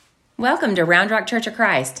Welcome to Round Rock Church of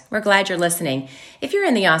Christ. We're glad you're listening. If you're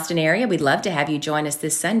in the Austin area, we'd love to have you join us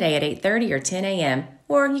this Sunday at 8:30 or 10 a.m.,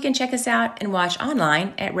 or you can check us out and watch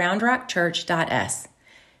online at roundrockchurch.us.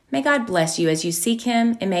 May God bless you as you seek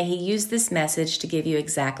Him, and may He use this message to give you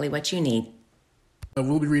exactly what you need.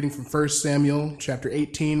 We'll be reading from 1 Samuel chapter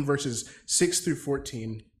 18, verses 6 through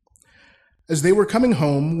 14. As they were coming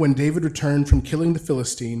home, when David returned from killing the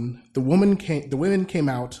Philistine, the women came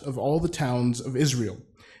out of all the towns of Israel,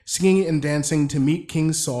 singing and dancing to meet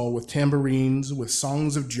King Saul with tambourines, with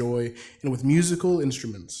songs of joy, and with musical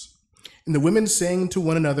instruments. And the women sang to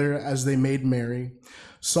one another as they made merry,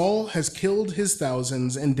 "Saul has killed his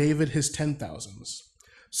thousands, and David his 10,000s."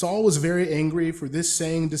 Saul was very angry, for this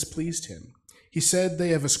saying displeased him. He said, "They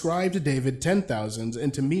have ascribed to David 10,000s,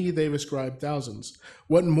 and to me they have ascribed thousands.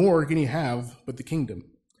 What more can he have but the kingdom?"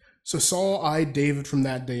 So Saul eyed David from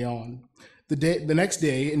that day on. The next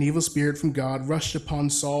day, an evil spirit from God rushed upon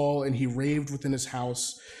Saul, and he raved within his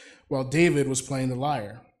house while David was playing the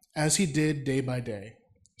lyre, as he did day by day.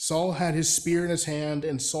 Saul had his spear in his hand,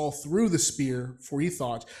 and Saul threw the spear, for he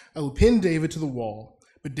thought, "I will pin David to the wall."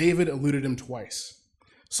 But David eluded him twice.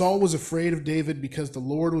 Saul was afraid of David because the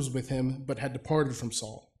Lord was with him, but had departed from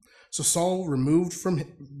Saul. So Saul removed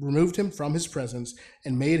him from his presence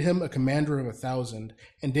and made him a commander of 1,000.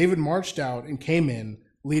 And David marched out and came in,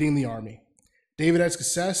 leading the army. David had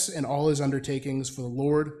success in all his undertakings, for the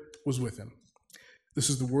Lord was with him. This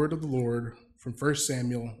is the word of the Lord from 1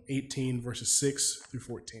 Samuel 18, verses 6 through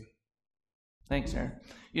 14. Thanks, Aaron.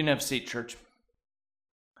 You can have a seat, church.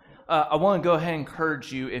 I want to go ahead and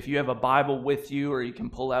encourage you, if you have a Bible with you, or you can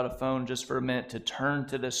pull out a phone just for a minute, to turn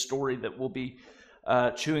to this story that we'll be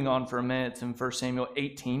chewing on for a minute. It's in 1 Samuel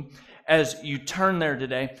 18. As you turn there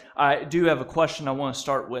today, I do have a question I want to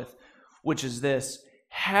start with, which is this.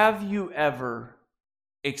 Have you ever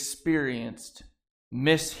experienced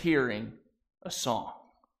mishearing a song?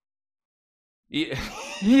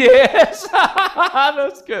 Yes,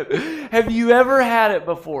 that's good. Have you ever had it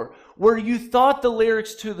before where you thought the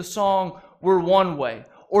lyrics to the song were one way,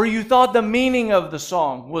 or you thought the meaning of the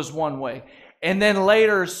song was one way, and then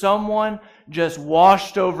later someone just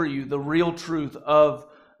washed over you the real truth of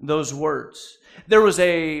those words? There was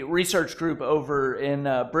a research group over in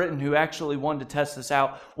Britain who actually wanted to test this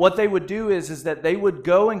out. What they would do is that they would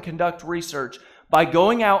go and conduct research by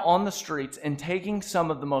going out on the streets and taking some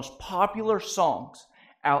of the most popular songs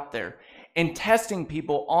out there and testing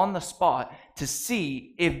people on the spot to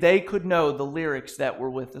see if they could know the lyrics that were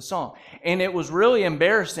with the song. And it was really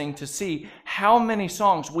embarrassing to see how many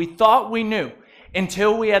songs we thought we knew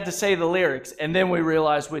until we had to say the lyrics, and then we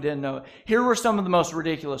realized we didn't know it. Here were some of the most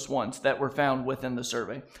ridiculous ones that were found within the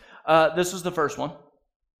survey. This was the first one.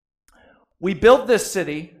 "We built this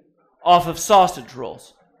city off of sausage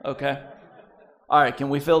rolls." Okay. All right, can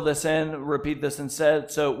we fill this in? Repeat this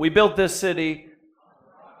instead. So, "We built this city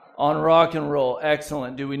on rock and roll."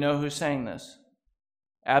 Excellent. Do we know who sang this?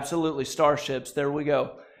 Absolutely. Starships. There we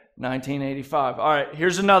go. 1985. All right,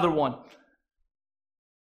 here's another one.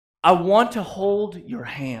 "I want to hold your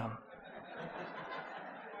hand."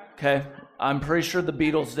 Okay, I'm pretty sure the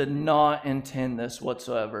Beatles did not intend this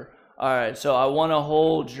whatsoever. All right, so "I want to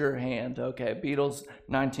hold your hand." Okay, Beatles,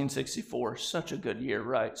 1964. Such a good year,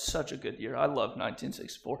 right? Such a good year. I love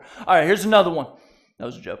 1964. All right, here's another one. That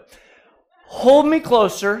was a joke. "Hold me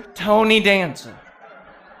closer, Tony Dancer."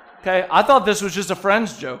 Okay, I thought this was just a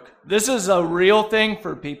friend's joke. This is a real thing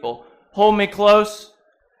for people. "Hold me close,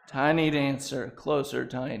 Tiny Dancer." Closer,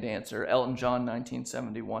 Tiny Dancer. Elton John,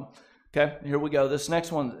 1971. Okay, here we go. This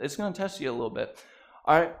next one, it's going to test you a little bit.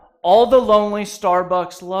 All right. "All the lonely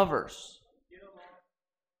Starbucks lovers."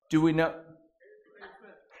 Do we know?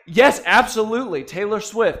 Yes, absolutely. Taylor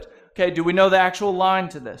Swift. Okay, do we know the actual line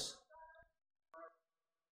to this?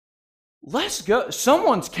 Let's go.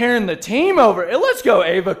 Someone's carrying the team over. Let's go,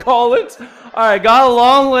 Ava Collins. All right, got a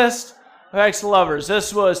long list of ex-lovers.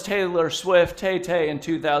 This was Taylor Swift, Tay-Tay in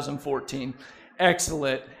 2014.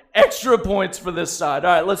 Excellent. Extra points for this side.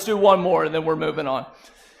 All right, let's do one more and then we're moving on.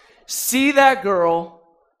 "See that girl,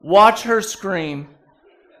 watch her scream,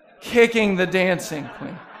 kicking the dancing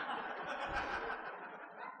queen."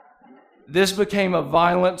 This became a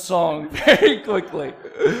violent song very quickly.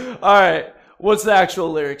 All right, what's the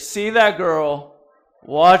actual lyrics? "See that girl,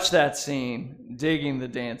 watch that scene, digging the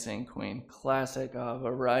dancing queen." Classic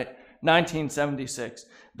Ava, right? 1976.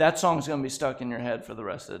 That song's going to be stuck in your head for the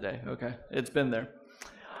rest of the day, okay? It's been there.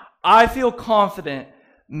 I feel confident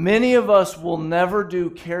many of us will never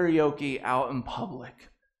do karaoke out in public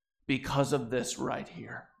because of this right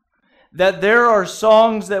here. That there are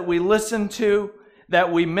songs that we listen to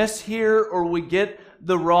that we mishear or we get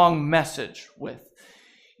the wrong message with.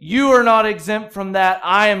 You are not exempt from that.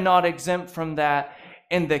 I am not exempt from that.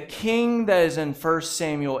 And the king that is in 1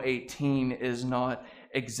 Samuel 18 is not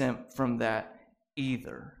exempt from that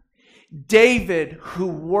either. David, who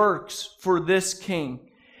works for this king,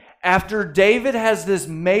 after David has this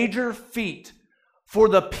major feat for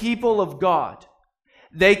the people of God,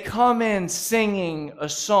 they come in singing a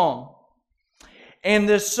song. And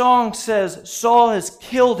this song says, Saul has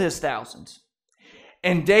killed his thousands,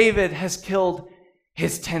 and David has killed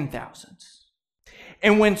his 10,000s.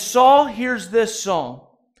 And when Saul hears this song,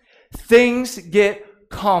 things get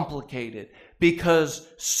complicated because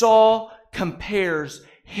Saul compares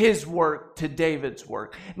his work to David's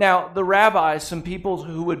work. Now, the rabbis, some people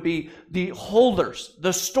who would be the holders,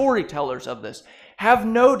 the storytellers of this, have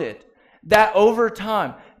noted that over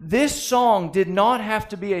time, this song did not have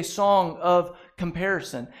to be a song of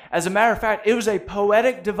comparison. As a matter of fact, it was a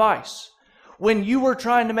poetic device when you were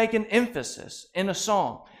trying to make an emphasis in a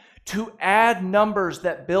song to add numbers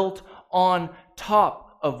that built on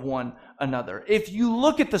top of one another. If you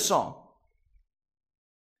look at the song,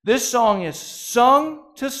 this song is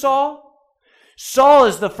sung to Saul. Saul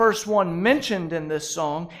is the first one mentioned in this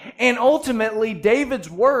song, and ultimately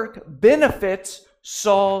David's work benefits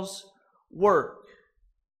Saul's work.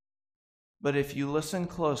 But if you listen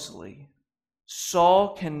closely,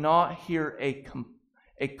 Saul cannot hear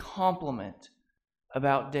a compliment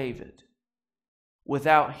about David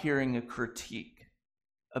without hearing a critique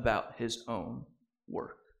about his own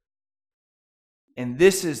work. And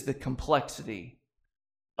this is the complexity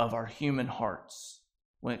of our human hearts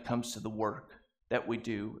when it comes to the work that we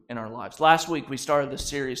do in our lives. Last week we started this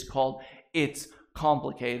series called It's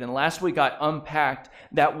Complicated. And last week I unpacked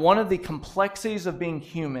that one of the complexities of being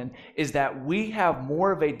human is that we have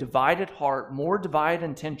more of a divided heart, more divided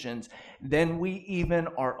intentions than we even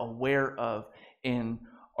are aware of in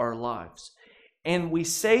our lives. And we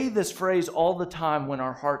say this phrase all the time when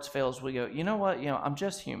our hearts fail. We go, you know what? I'm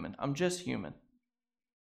just human. I'm just human.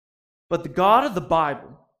 But the God of the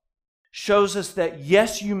Bible shows us that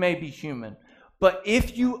yes, you may be human, but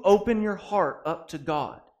if you open your heart up to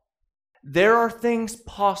God, there are things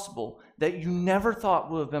possible that you never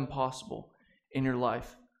thought would have been possible in your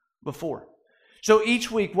life before. So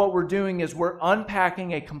each week what we're doing is we're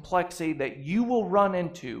unpacking a complexity that you will run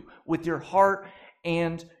into with your heart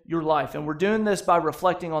and your life. And we're doing this by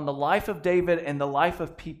reflecting on the life of David and the life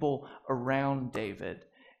of people around David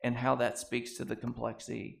and how that speaks to the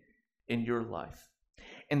complexity in your life.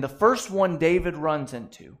 And the first one David runs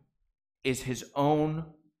into is his own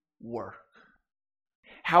work.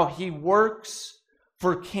 How he works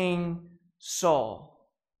for King Saul.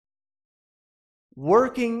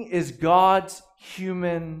 Working is God's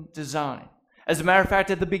human design. As a matter of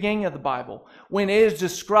fact, at the beginning of the Bible, when it is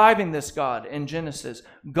describing this God in Genesis,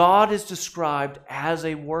 God is described as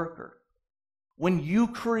a worker. When you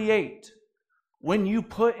create, when you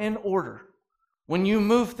put in order, when you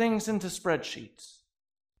move things into spreadsheets,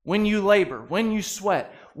 when you labor, when you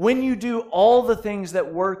sweat, when you do all the things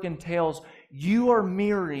that work entails, you are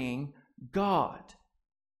mirroring God.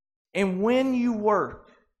 And when you work,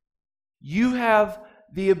 you have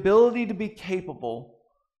the ability to be capable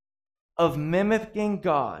of mimicking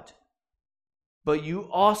God, but you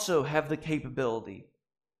also have the capability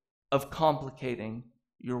of complicating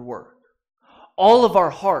your work. All of our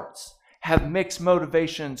hearts have mixed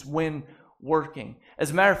motivations when working.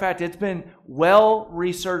 As a matter of fact, it's been well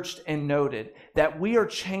researched and noted that we are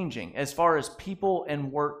changing as far as people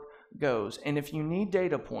and work goes. And if you need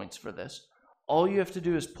data points for this, all you have to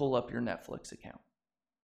do is pull up your Netflix account.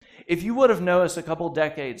 If you would have noticed a couple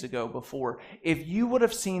decades ago before, if you would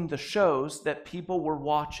have seen the shows that people were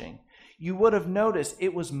watching, you would have noticed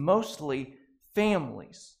it was mostly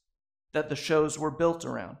families that the shows were built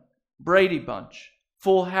around. Brady Bunch,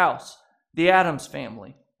 Full House, The Addams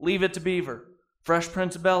Family, Leave It to Beaver, Fresh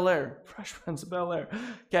Prince of Bel-Air.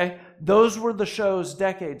 Okay? Those were the shows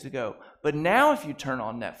decades ago. But now if you turn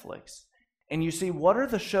on Netflix and you see what are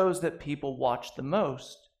the shows that people watch the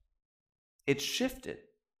most, it's shifted.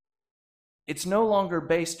 It's no longer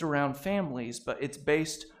based around families, but it's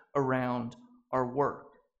based around our work.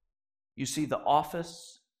 You see The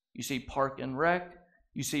Office, you see Park and Rec,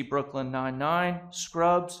 you see Brooklyn Nine-Nine,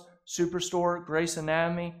 Scrubs, Superstore, Grey's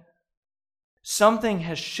Anatomy. Something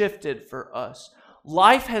has shifted for us.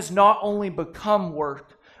 Life has not only become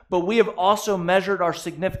work, but we have also measured our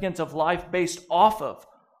significance of life based off of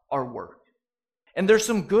our work. And there's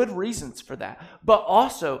some good reasons for that. But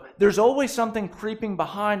also, there's always something creeping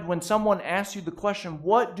behind when someone asks you the question,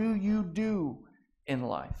 what do you do in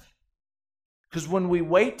life? Because when we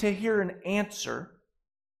wait to hear an answer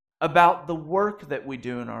about the work that we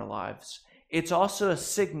do in our lives, it's also a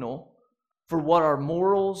signal for what our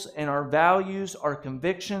morals and our values, our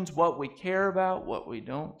convictions, what we care about, what we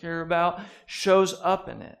don't care about, shows up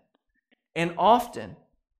in it. And often,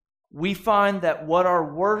 we find that what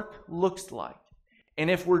our work looks like, and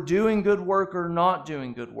if we're doing good work or not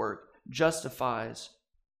doing good work, justifies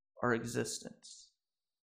our existence.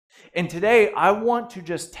 And today, I want to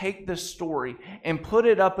just take this story and put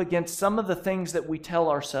it up against some of the things that we tell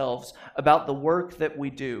ourselves about the work that we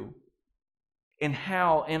do, and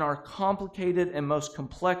how in our complicated and most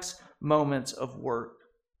complex moments of work,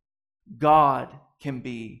 God can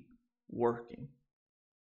be working.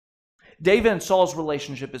 David and Saul's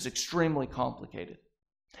relationship is extremely complicated.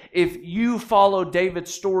 If you follow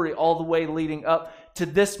David's story all the way leading up to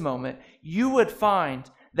this moment, you would find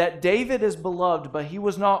that David is beloved, but he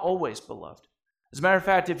was not always beloved. As a matter of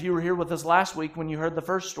fact, if you were here with us last week when you heard the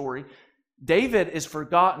first story, David is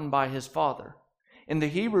forgotten by his father. In the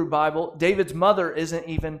Hebrew Bible, David's mother isn't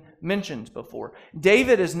even mentioned before.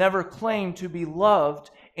 David is never claimed to be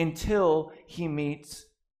loved until he meets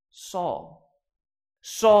Saul.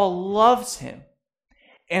 Saul loves him,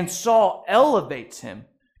 and Saul elevates him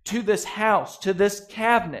to this house, to this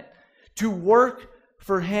cabinet, to work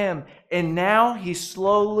for him, and now he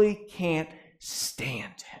slowly can't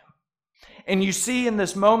stand him. And you see in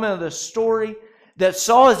this moment of the story that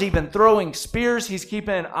Saul is even throwing spears. He's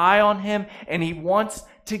keeping an eye on him, and he wants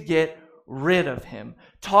to get rid of him.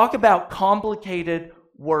 Talk about complicated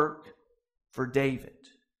work for David.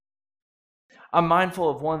 I'm mindful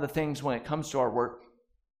of one of the things when it comes to our work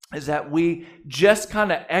is that we just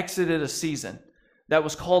kind of exited a season that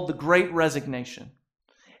was called the Great Resignation.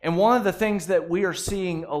 And one of the things that we are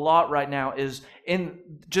seeing a lot right now is in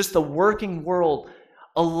just the working world,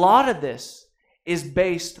 a lot of this is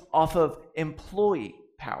based off of employee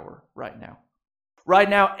power right now. Right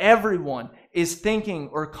now, everyone is thinking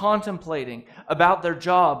or contemplating about their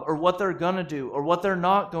job or what they're going to do or what they're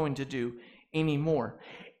not going to do anymore.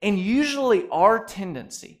 And usually our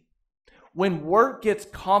tendency when work gets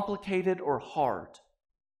complicated or hard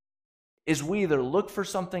is we either look for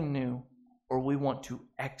something new or we want to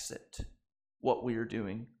exit what we are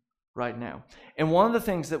doing right now. And one of the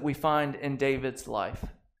things that we find in David's life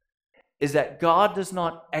is that God does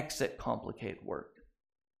not exit complicated work,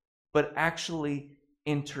 but actually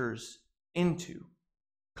enters into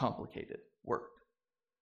complicated work.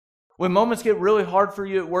 When moments get really hard for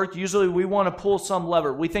you at work, usually we want to pull some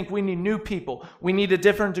lever. We think we need new people. We need a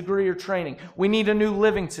different degree of training. We need a new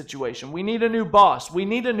living situation. We need a new boss. We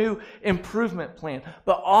need a new improvement plan.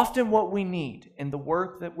 But often what we need in the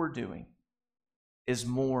work that we're doing is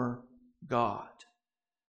more God.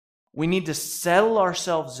 We need to settle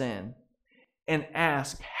ourselves in and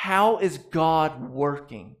ask, how is God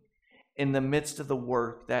working in the midst of the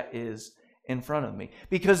work that is in front of me?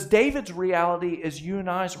 Because David's reality is you and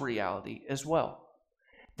I's reality as well.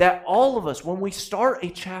 That all of us, when we start a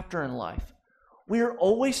chapter in life, we are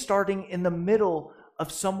always starting in the middle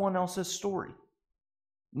of someone else's story.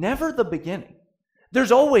 Never the beginning.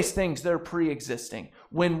 There's always things that are pre-existing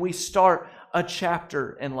when we start a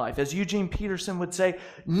chapter in life. As Eugene Peterson would say,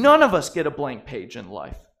 none of us get a blank page in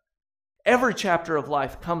life. Every chapter of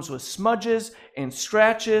life comes with smudges and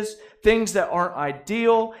scratches, things that aren't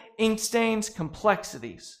ideal, ink stains,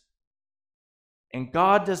 complexities. And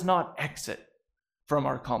God does not exit from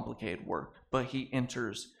our complicated work, but He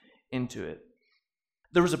enters into it.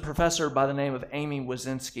 There was a professor by the name of Amy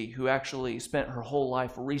Wazinski who actually spent her whole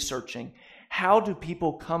life researching how do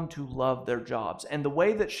people come to love their jobs. And the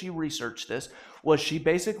way that she researched this was she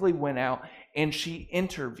basically went out and she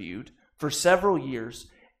interviewed for several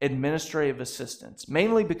years administrative assistants,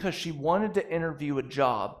 mainly because she wanted to interview a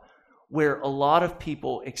job where a lot of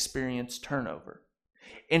people experience turnover.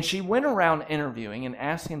 And she went around interviewing and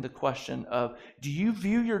asking the question of, do you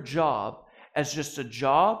view your job as just a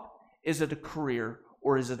job? Is it a career?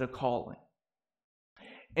 Or is it a calling?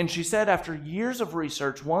 And she said after years of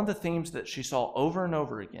research, one of the themes that she saw over and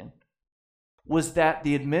over again was that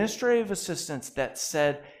the administrative assistants that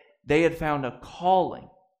said they had found a calling,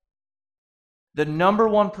 the number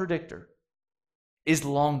one predictor is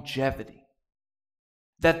longevity.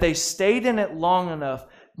 That they stayed in it long enough,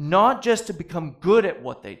 not just to become good at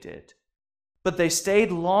what they did, but they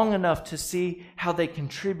stayed long enough to see how they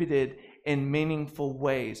contributed in meaningful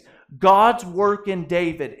ways. God's work in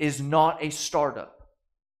David is not a startup.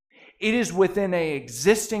 It is within an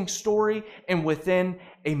existing story and within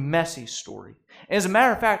a messy story. As a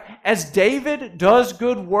matter of fact, as David does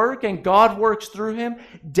good work and God works through him,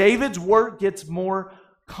 David's work gets more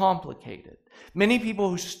complicated. Many people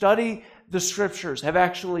who study the scriptures have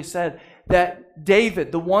actually said that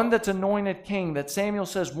David, the one that's anointed king, that Samuel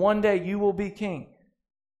says, one day you will be king,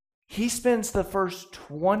 he spends the first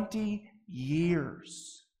 20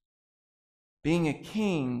 years being a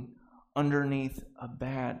king underneath a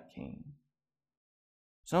bad king.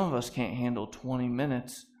 Some of us can't handle 20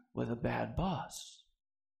 minutes with a bad boss.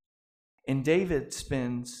 And David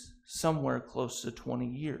spends somewhere close to 20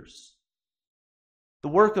 years. The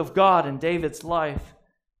work of God in David's life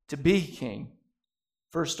to be king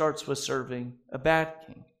first starts with serving a bad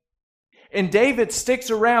king. And David sticks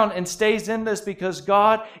around and stays in this because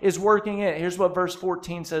God is working it. Here's what verse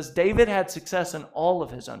 14 says. David had success in all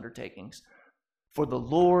of his undertakings, for the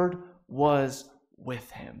Lord was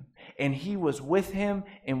with him. And he was with him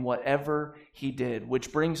in whatever he did.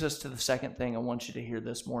 Which brings us to the second thing I want you to hear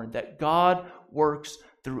this morning, that God works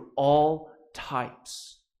through all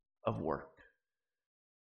types of work.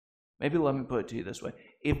 Maybe let me put it to you this way.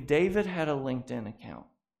 If David had a LinkedIn account,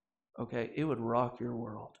 okay, it would rock your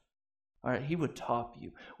world. All right, he would top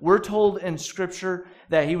you. We're told in Scripture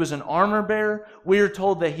that he was an armor bearer. We are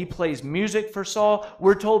told that he plays music for Saul.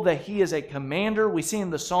 We're told that he is a commander. We see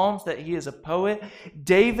in the Psalms that he is a poet.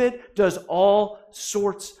 David does all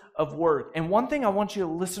sorts of work. And one thing I want you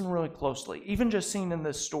to listen really closely, even just seen in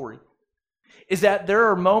this story, is that there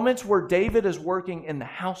are moments where David is working in the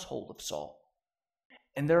household of Saul.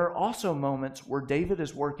 And there are also moments where David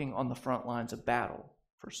is working on the front lines of battle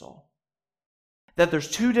for Saul. That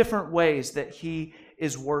there's two different ways that he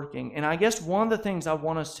is working. And I guess one of the things I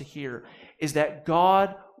want us to hear is that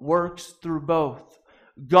God works through both.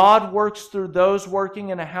 God works through those working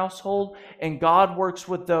in a household, and God works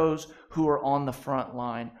with those who are on the front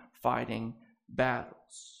line fighting battles.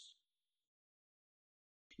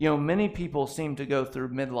 You know, many people seem to go through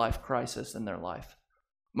midlife crisis in their life.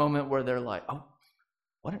 Moment where they're like, oh,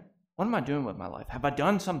 what am I doing with my life? Have I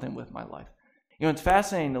done something with my life? You know, it's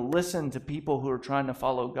fascinating to listen to people who are trying to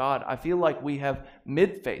follow God. I feel like we have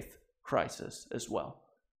mid-faith crisis as well.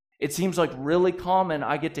 It seems like really common.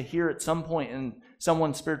 I get to hear at some point in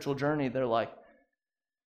someone's spiritual journey, they're like,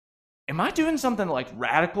 am I doing something like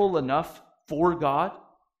radical enough for God?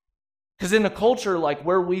 Because in a culture like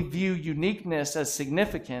where we view uniqueness as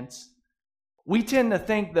significance, we tend to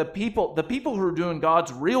think the people who are doing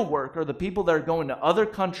God's real work are the people that are going to other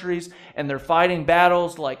countries and they're fighting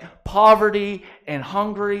battles like poverty and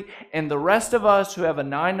hungry, and the rest of us who have a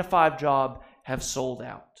 9-to-5 job have sold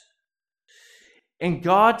out. And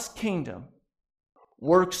God's kingdom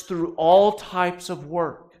works through all types of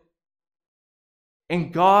work.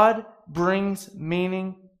 And God brings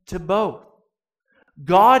meaning to both.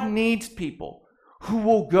 God needs people who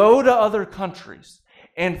will go to other countries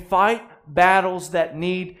and fight battles that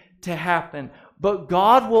need to happen. But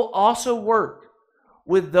God will also work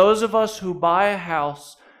with those of us who buy a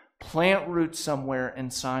house, plant roots somewhere,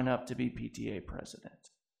 and sign up to be PTA president.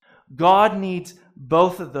 God needs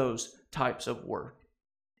both of those types of work.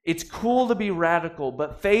 It's cool to be radical,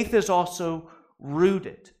 but faith is also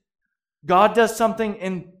rooted. God does something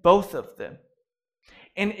in both of them.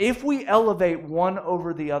 And if we elevate one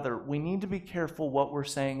over the other, we need to be careful what we're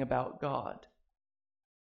saying about God.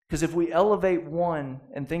 Because if we elevate one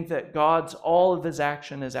and think that God's all of his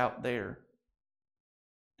action is out there,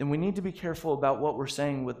 then we need to be careful about what we're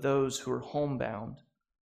saying with those who are homebound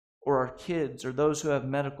or our kids or those who have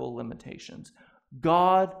medical limitations.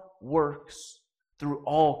 God works through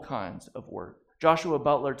all kinds of work. Joshua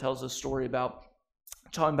Butler tells a story about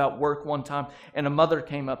talking about work one time, and a mother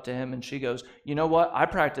came up to him and she goes, you know what? I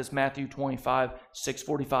practice Matthew 25,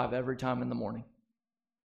 6:45 every time in the morning.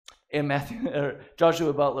 And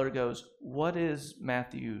Joshua Butler goes, what is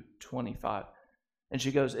Matthew 25? And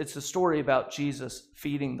she goes, it's the story about Jesus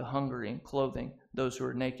feeding the hungry and clothing those who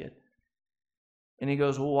are naked. And he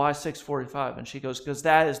goes, well, why 6:45? And she goes, because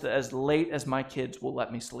that is as late as my kids will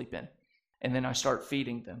let me sleep in. And then I start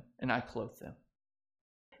feeding them and I clothe them.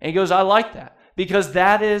 And he goes, I like that because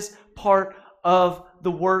that is part of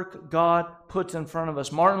the work God puts in front of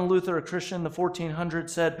us. Martin Luther, a Christian in the 1400s,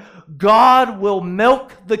 said, God will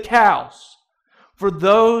milk the cows for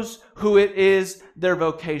those who it is their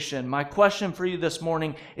vocation. My question for you this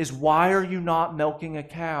morning is, why are you not milking a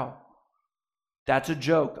cow? That's a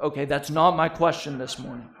joke. Okay, that's not my question this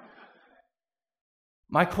morning.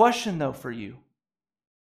 My question, though, for you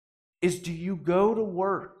is, do you go to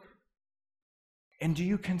work and do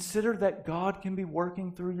you consider that God can be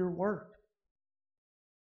working through your work?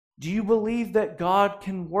 Do you believe that God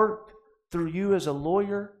can work through you as a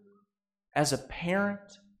lawyer, as a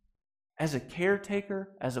parent, as a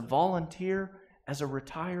caretaker, as a volunteer, as a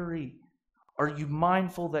retiree? Are you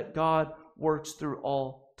mindful that God works through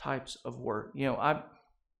all types of work? You know,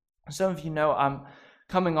 some of you know I'm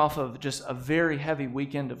coming off of just a very heavy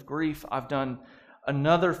weekend of grief. I've done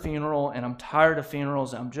another funeral, and I'm tired of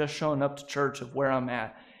funerals. I'm just showing up to church of where I'm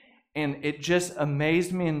at. And it just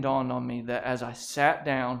amazed me and dawned on me that as I sat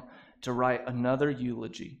down to write another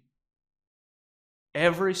eulogy,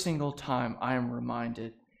 every single time I am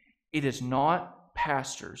reminded it is not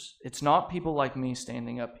pastors, it's not people like me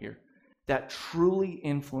standing up here that truly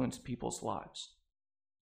influence people's lives.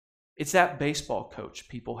 It's that baseball coach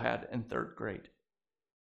people had in 3rd grade.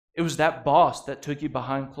 It was that boss that took you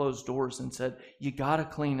behind closed doors and said, you got to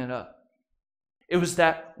clean it up. It was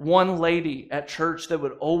that one lady at church that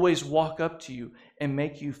would always walk up to you and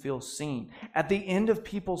make you feel seen. At the end of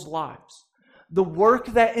people's lives, the work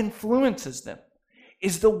that influences them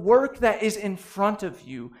is the work that is in front of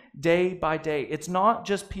you day by day. It's not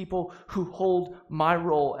just people who hold my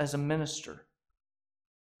role as a minister.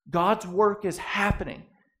 God's work is happening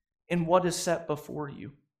in what is set before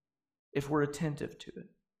you if we're attentive to it.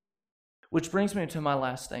 Which brings me to my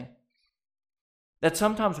last thing. That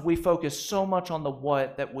sometimes we focus so much on the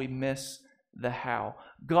what that we miss the how.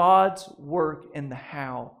 God's work in the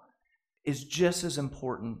how is just as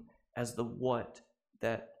important as the what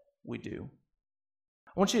that we do.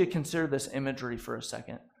 I want you to consider this imagery for a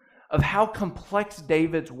second of how complex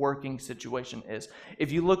David's working situation is.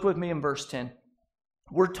 If you look with me in verse 10,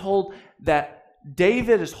 we're told that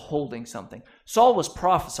David is holding something. Saul was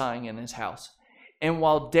prophesying in his house. And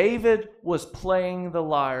while David was playing the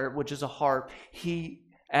lyre, which is a harp,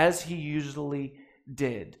 as he usually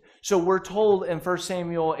did. So we're told in 1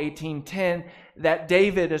 Samuel 18:10 that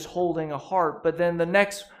David is holding a harp. But then the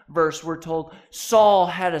next verse we're told Saul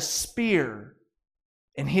had a spear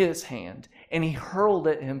in his hand, and he hurled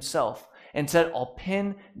it himself and said, I'll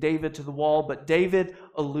pin David to the wall. But David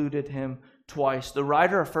eluded him twice. The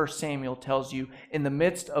writer of 1 Samuel tells you in the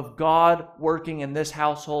midst of God working in this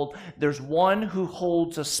household, there's one who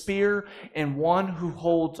holds a spear and one who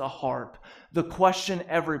holds a harp. The question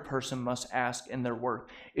every person must ask in their work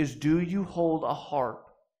is, do you hold a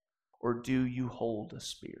harp or do you hold a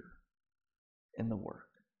spear in the work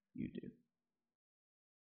you do?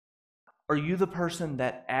 Are you the person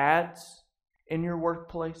that adds in your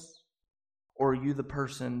workplace? Or are you the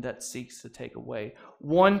person that seeks to take away?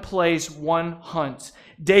 One plays, one hunts.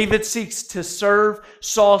 David seeks to serve,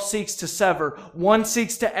 Saul seeks to sever. One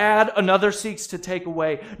seeks to add, another seeks to take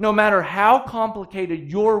away. No matter how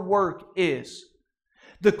complicated your work is,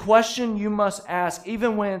 the question you must ask,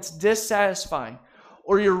 even when it's dissatisfying,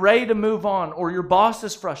 or you're ready to move on, or your boss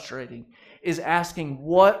is frustrating, is asking,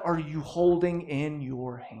 what are you holding in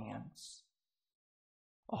your hands?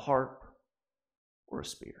 A harp or a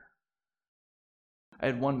spear? I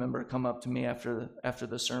had one member come up to me after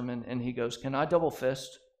the sermon, and he goes, "Can I double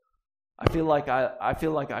fist? I feel like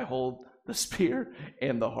I hold the spear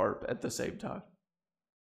and the harp at the same time."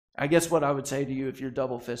 I guess what I would say to you if you're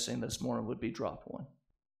double fisting this morning would be drop one.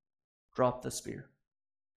 Drop the spear.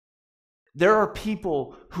 There are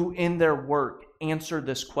people who in their work answer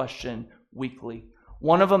this question weekly.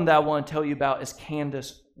 One of them that I want to tell you about is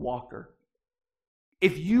Candace Walker.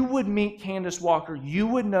 If you would meet Candace Walker, you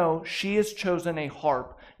would know she has chosen a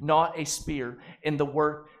harp, not a spear, in the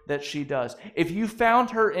work that she does. If you found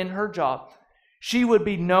her in her job, she would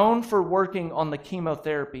be known for working on the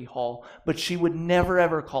chemotherapy hall, but she would never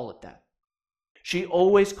ever call it that. She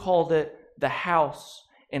always called it the house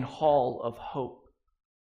and hall of hope.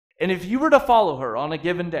 And if you were to follow her on a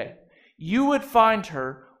given day, you would find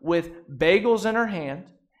her with bagels in her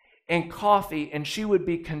hand and coffee, and she would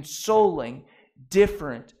be consoling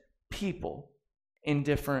different people in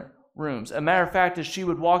different rooms. A matter of fact, as she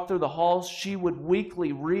would walk through the halls, she would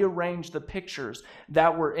weekly rearrange the pictures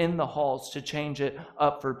that were in the halls to change it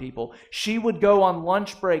up for people. She would go on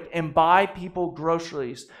lunch break and buy people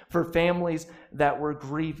groceries for families that were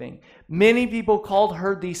grieving. Many people called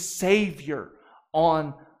her the savior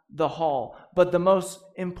on the hall. But the most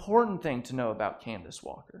important thing to know about Candace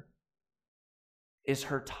Walker is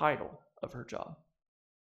her title of her job.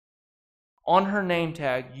 On her name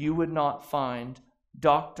tag, you would not find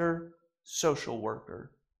doctor, social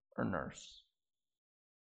worker, or nurse.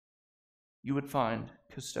 You would find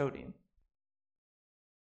custodian.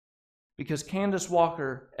 Because Candace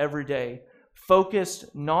Walker every day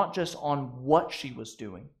focused not just on what she was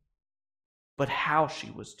doing, but how she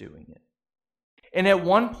was doing it. And at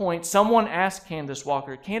one point, someone asked Candace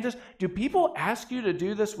Walker, "Candace, do people ask you to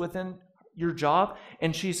do this within your job?"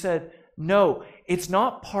 And she said, "No, it's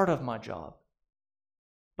not part of my job,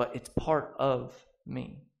 but it's part of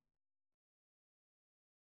me."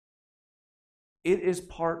 It is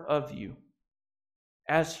part of you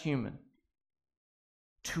as human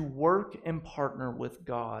to work and partner with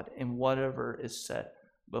God in whatever is set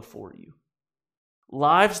before you.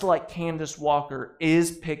 Lives like Candace Walker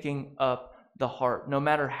is picking up the heart, no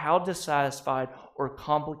matter how dissatisfied or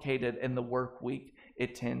complicated in the work week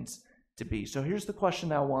it tends to be. So here's the question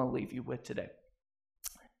that I want to leave you with today.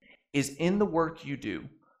 Is in the work you do,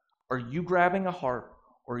 are you grabbing a harp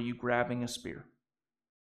or are you grabbing a spear?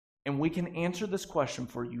 And we can answer this question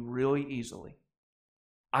for you really easily.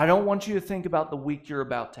 I don't want you to think about the week you're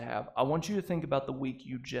about to have. I want you to think about the week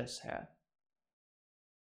you just had.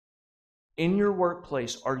 In your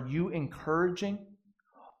workplace, are you encouraging?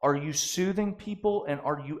 Are you soothing people? And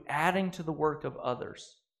are you adding to the work of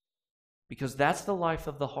others? Because that's the life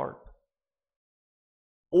of the harp.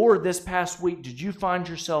 Or this past week, did you find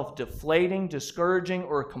yourself deflating, discouraging,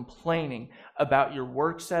 or complaining about your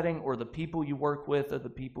work setting or the people you work with or the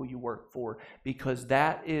people you work for? Because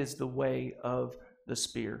that is the way of the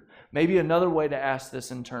spear. Maybe another way to ask this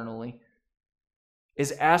internally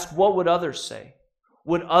is ask, what would others say?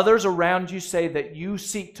 Would others around you say that you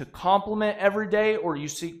seek to compliment every day or you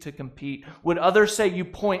seek to compete? Would others say you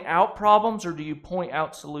point out problems or do you point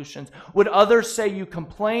out solutions? Would others say you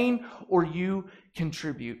complain or you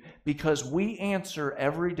contribute? Because we answer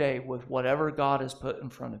every day with whatever God has put in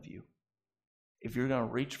front of you. If you're going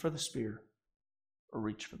to reach for the spear or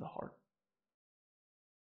reach for the heart.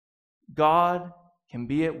 God can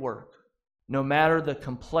be at work no matter the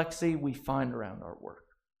complexity we find around our work.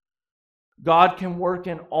 God can work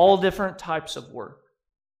in all different types of work.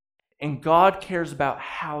 And God cares about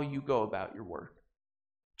how you go about your work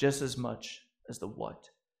just as much as the what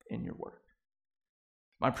in your work.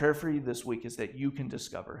 My prayer for you this week is that you can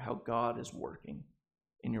discover how God is working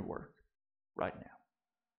in your work right now.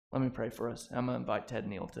 Let me pray for us. I'm going to invite Ted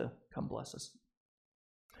Neal to come bless us.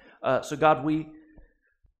 So God, we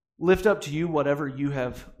lift up to you whatever you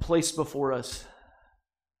have placed before us.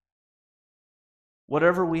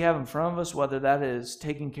 Whatever we have in front of us, whether that is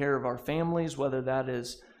taking care of our families, whether that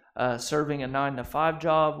is serving a 9-to-5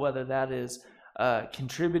 job, whether that is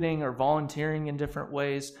contributing or volunteering in different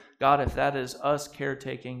ways. God, if that is us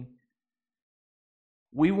caretaking,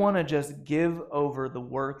 we want to just give over the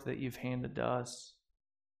work that you've handed to us.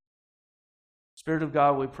 Spirit of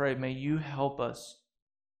God, we pray, may you help us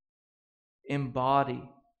embody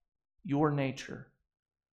your nature.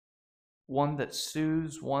 One that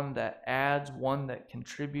soothes, one that adds, one that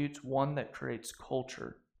contributes, one that creates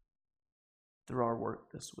culture through our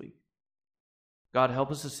work this week. God, help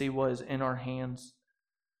us to see what is in our hands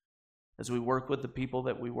as we work with the people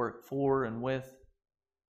that we work for and with.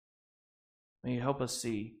 May you help us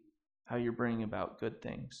see how you're bringing about good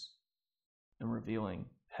things and revealing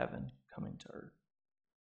heaven coming to earth.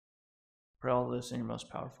 Pray all this in your most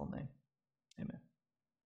powerful name. Amen.